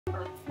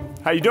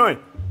How you doing?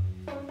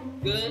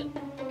 Good.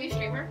 Are you a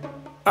streamer?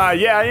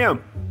 Yeah, I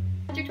am.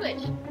 What's your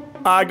Twitch?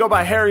 I go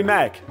by Harry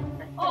Mack.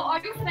 Oh,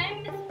 are you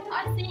famous?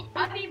 I've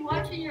been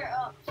watching your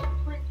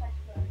Twitch.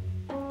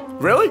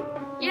 Really?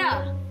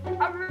 Yeah,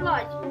 I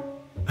realized you.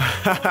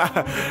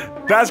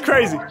 That's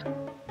crazy.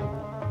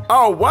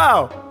 Oh,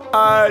 wow.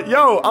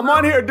 Yo, I'm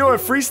on here doing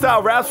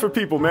freestyle raps for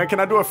people, man. Can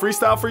I do a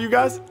freestyle for you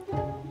guys?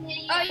 Oh,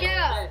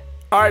 yeah.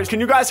 All right, can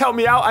you guys help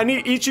me out? I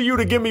need each of you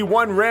to give me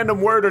one random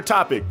word or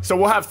topic. So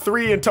we'll have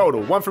 3 in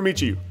total, one from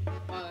each of you.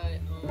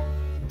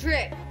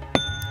 Drip.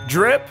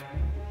 Drip.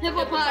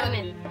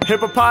 Hippopotamus.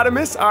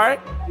 Hippopotamus, all right.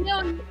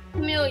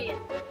 Chameleon.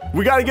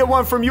 We got to get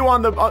one from you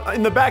on the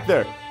in the back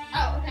there.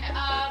 Oh, okay.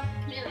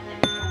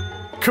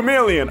 Chameleon.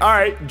 Chameleon, all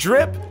right.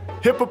 Drip,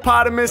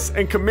 hippopotamus,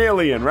 and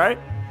chameleon, right?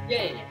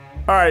 Yeah.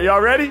 All right, y'all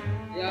ready?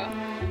 Yeah.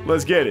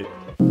 Let's get it.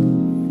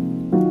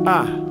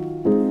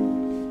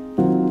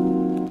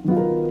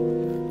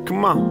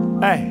 Come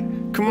on, hey,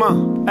 come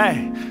on,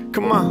 hey,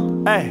 come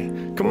on, hey,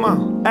 come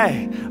on,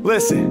 hey,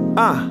 listen,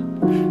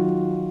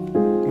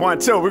 1,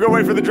 2, we're gonna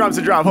wait for the drums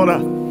to drop, hold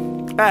up.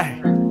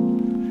 Hey,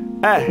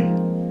 hey,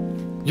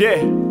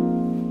 yeah,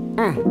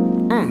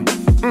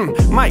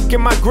 Mike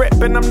in my grip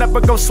and I'm never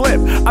gon'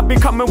 slip. I be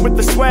coming with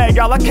the swag,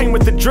 y'all, I came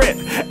with the drip.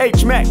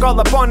 H-Mac all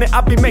up on it,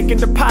 I be making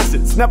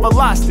deposits. Never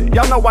lost it,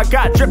 y'all know I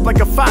got drip like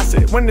a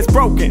faucet. When it's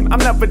broken, I'm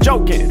never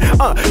joking.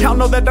 Y'all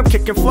know that I'm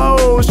kicking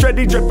flows,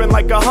 steady dripping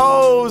like a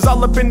hose.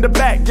 All up in the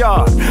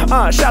backyard.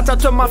 Shouts out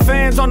to my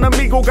fans on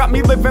Omegle, got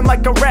me living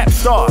like a rap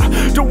star.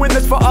 Doing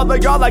this for all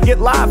of y'all, I get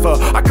liver.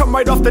 I come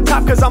right off the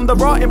top cause I'm the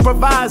raw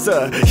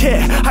improviser.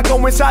 Yeah, I go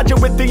inside you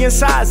with the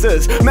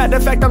incisors. Matter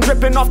of fact, I'm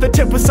dripping off the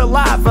tip with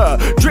saliva.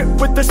 Drip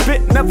with the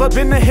spit, never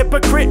been a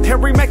hypocrite.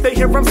 Harry Mack, they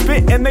hear him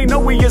spit and they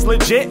know he is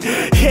legit.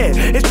 Yeah,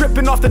 it's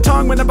dripping off the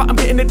tongue whenever I'm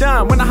getting it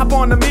done. When I hop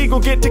on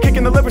Omegle, get to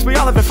kicking the lyrics, we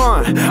all having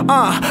fun.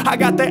 I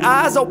got their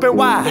eyes open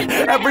wide.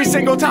 Every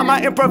single time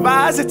I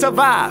improvise, it's a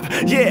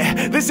vibe.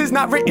 Yeah, this is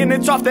not written,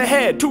 it's off the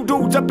head. 2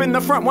 dudes up in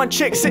the front, 1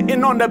 chick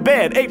sitting on the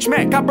bed.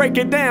 H-Mac, I break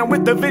it down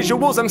with the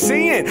visuals I'm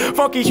seeing.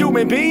 Funky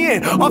human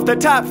being, off the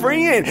top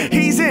freeing.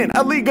 He's in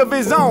a league of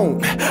his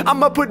own.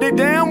 I'ma put it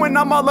down when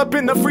I'm all up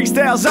in the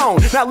freestyle zone.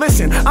 Now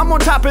listen, I'm on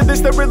top of this,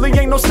 there really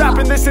ain't no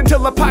stopping this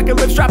until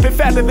apocalypse dropping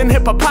fatter than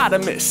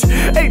hippopotamus.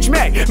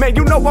 H-Mac, man,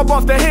 you know I'm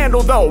off the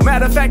handle though.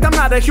 Matter of fact, I'm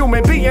not a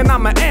human being,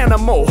 I'm an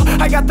animal.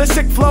 I got the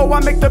sick flow,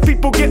 I make the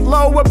people get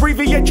low.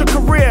 Abbreviate your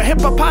career,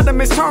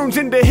 hippopotamus turns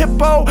into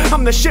hippo.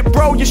 I'm the shit,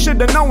 bro, you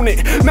should've known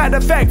it. Matter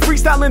of fact,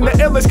 freestyling the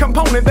illest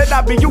component that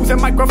I be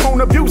using. Microphone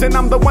abusing,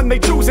 I'm the one they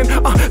choosing.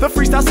 The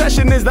freestyle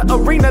session is the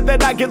arena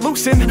that I get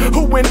loose in.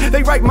 Who when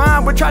they right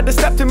mind would try to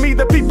step to me,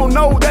 the people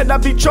know that I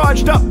be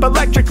charged up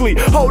electrically.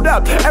 Hold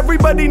up,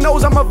 everybody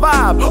knows I'm a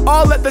vibe.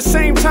 All at the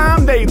same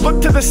time, they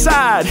look to the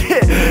side.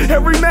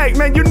 Harry Mack,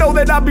 man, you know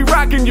that I be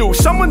rocking you.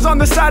 Someone's on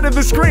the side of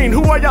the screen,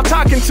 who are y'all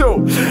talking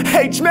to?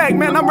 H-Mac,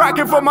 man, I'm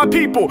rocking for my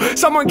people.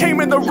 Someone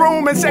came in the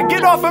room and said,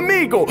 get off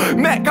Omegle.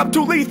 Mac, I'm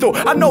too lethal,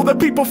 I know the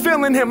people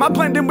feeling him. I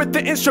blend in with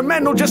the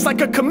instrumental just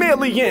like a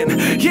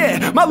chameleon.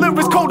 Yeah, my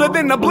lyrics colder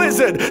than a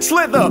blizzard.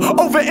 Slither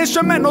over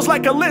instrumentals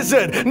like a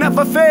lizard.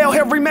 Never fail,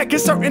 Harry Mack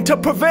is certain to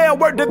prevail.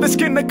 Word to the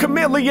skin of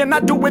chameleon, I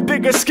do it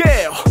bigger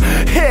scale.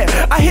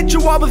 Yeah, I hit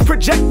you all with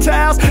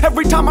projectiles.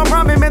 Every time I'm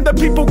rhyming, man, the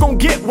people gon'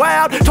 get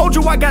wild. Told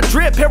you I got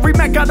drip, Harry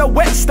Mack got a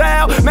wet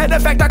style. Matter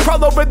of fact, I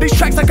crawl over these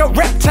tracks like a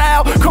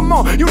reptile. Come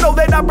on, you know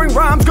that I bring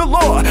rhymes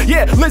galore.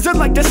 Yeah, lizard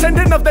like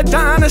descendant of the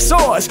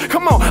dinosaurs.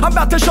 Come on, I'm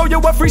about to show you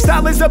what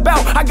freestyle is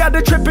about. I got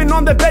her tripping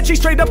on the bed, she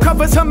straight up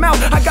covers her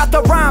mouth. I got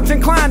the rhymes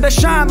inclined to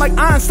shine like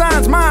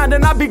Einstein's mind.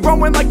 And I be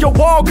growing like your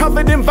wall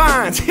covered in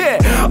vines. Yeah,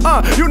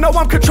 you know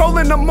I'm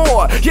controlling them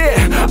more.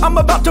 Yeah, I'm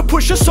about to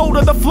push your soul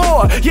to the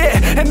floor. Yeah,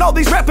 and all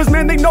these rappers,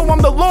 man, they know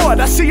I'm the Lord.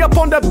 I see up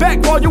on the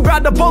back wall, you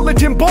got the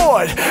bulletin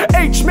board.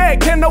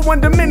 H-Mac, can no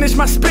one diminish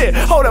my spit?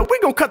 Hold up, we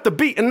gon' cut the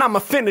beat and I'ma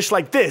finish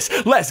like this.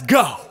 Let's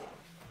go.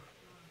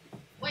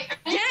 Wait,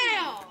 damn!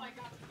 Oh my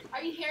God.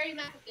 Are you Harry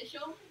Mack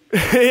official?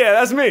 Yeah,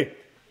 that's me.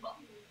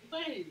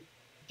 Wait,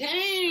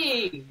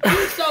 dang,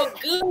 you're so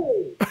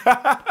good.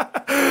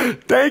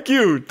 Thank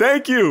you,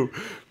 thank you.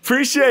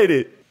 Appreciate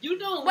it. You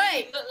don't look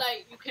like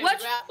you can rap,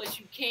 but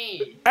you can.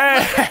 Hey,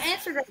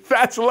 What's your Instagram?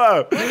 that's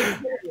love. Yeah,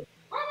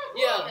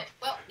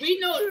 well, we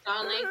know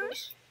sign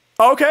language.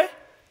 Okay.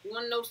 You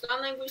wanna know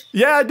sign language?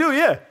 Yeah, I do,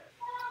 yeah.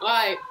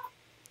 Alright.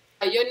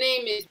 Your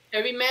name is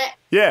Harry Mack?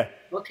 Yeah.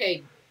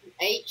 Okay.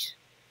 H.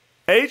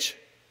 H?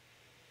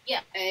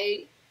 Yeah.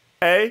 A.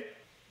 A?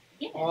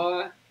 Yeah.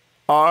 R.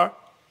 R?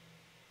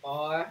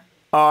 R.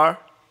 R?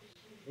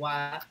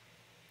 Y.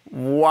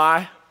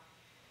 Y?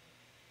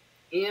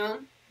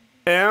 M.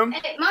 M?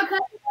 Hey, my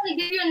cousin's gonna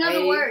give you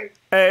another word.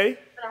 A?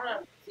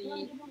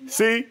 C.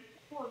 C?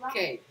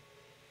 K.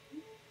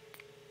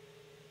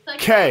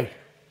 K.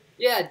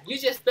 Yeah, you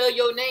just spell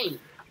your name.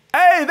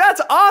 Hey,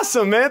 that's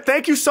awesome, man.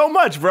 Thank you so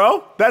much,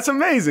 bro. That's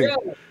amazing.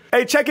 Yeah.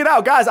 Hey, check it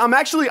out, guys.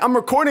 I'm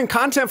recording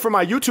content for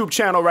my YouTube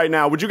channel right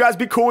now. Would you guys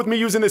be cool with me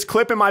using this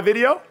clip in my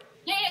video?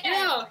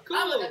 Yeah,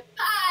 cool.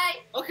 Hi.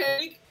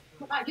 Okay.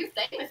 Wow, you're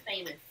famous.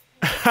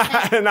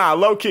 Nah,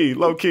 low key,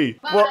 low key.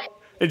 Bye. Well,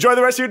 enjoy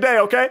the rest of your day,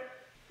 okay?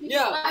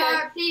 Yeah.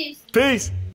 Okay. Peace. Peace.